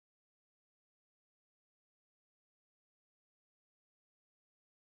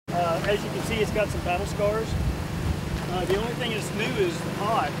As you can see, it's got some battle scars. The only thing that's new is the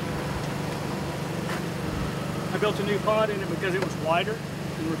pod. I built a new pod in it because it was wider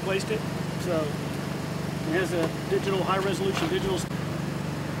and replaced it. So it has a digital, high-resolution digital.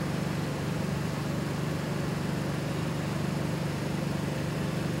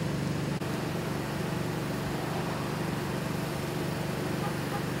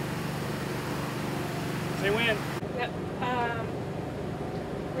 Say when. Yep.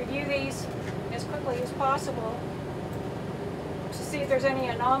 Review these as quickly as possible to see if there's any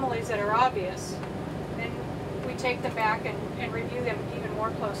anomalies that are obvious. Then we take them back and review them even more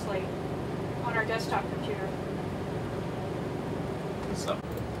closely on our desktop computer. So.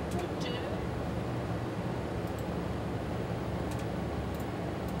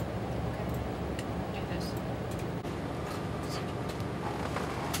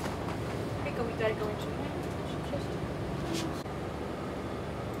 We gotta go into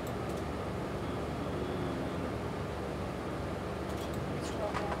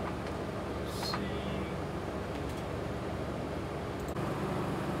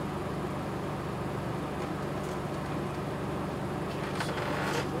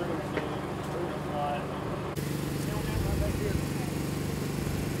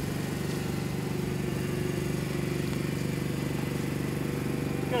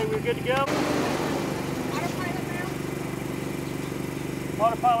Okay, we're good to go. autopilot mount.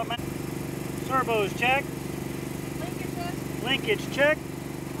 Autopilot mount. Servos check. Linkage check.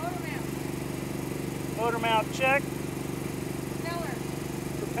 Motor mount. Motor mount check. Propeller.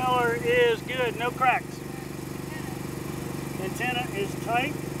 Propeller is good, no cracks. Antenna is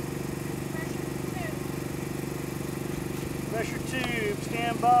tight. Pressure tube,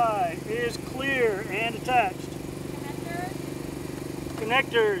 standby, is clear and attached.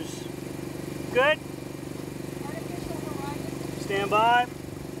 Connectors, good. Artificial horizon. Standby,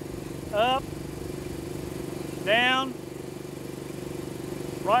 up, down,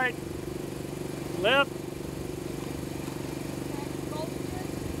 right, left. Voltages.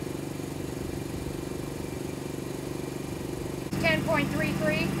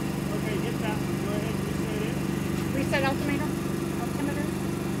 10.33. Okay, hit that one. Go ahead and reset it. Reset altimeter.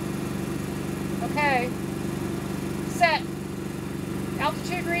 Okay. Set.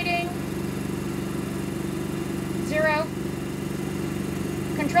 Altitude reading 0.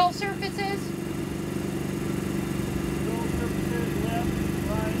 Control surfaces. Control surfaces, left,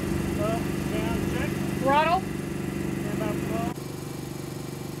 right, up, down, check. Throttle. Stand by flow.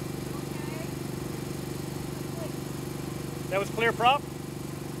 That was clear prop?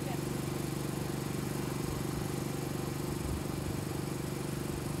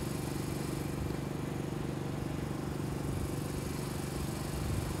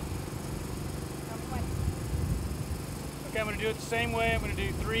 Okay, I'm going to do it the same way. I'm going to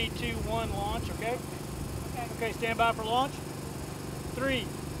do 3, 2, 1, launch, okay? Okay, stand by for launch. 3,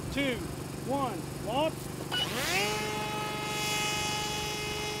 2, 1, launch.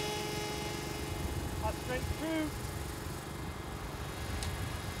 Hot straight through.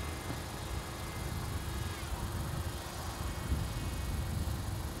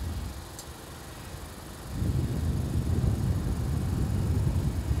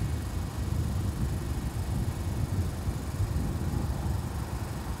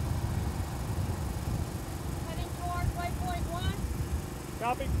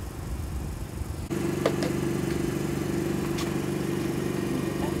 Copy.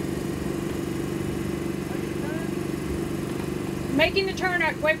 Making the turn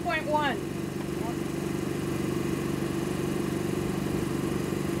at waypoint 1.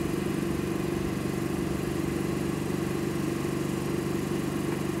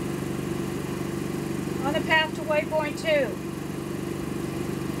 On the path to waypoint 2.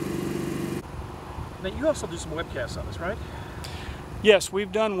 Now you also do some webcasts on this, right? Yes,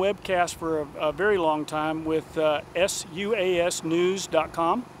 we've done webcasts for a very long time with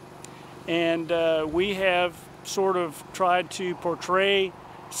suasnews.com, and we have sort of tried to portray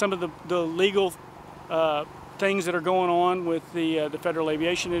some of the legal things that are going on with the Federal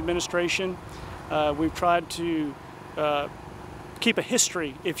Aviation Administration. We've tried to keep a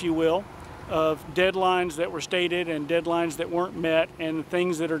history, if you will, of deadlines that were stated and deadlines that weren't met, and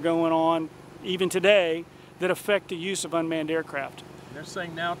things that are going on even today that affect the use of unmanned aircraft. They're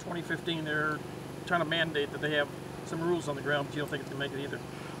saying now, 2015, they're trying to mandate that they have some rules on the ground, but you don't think it's going to make it either?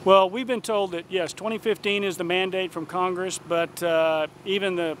 Well, we've been told that, yes, 2015 is the mandate from Congress, but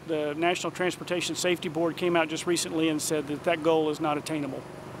even the National Transportation Safety Board came out just recently and said that that goal is not attainable.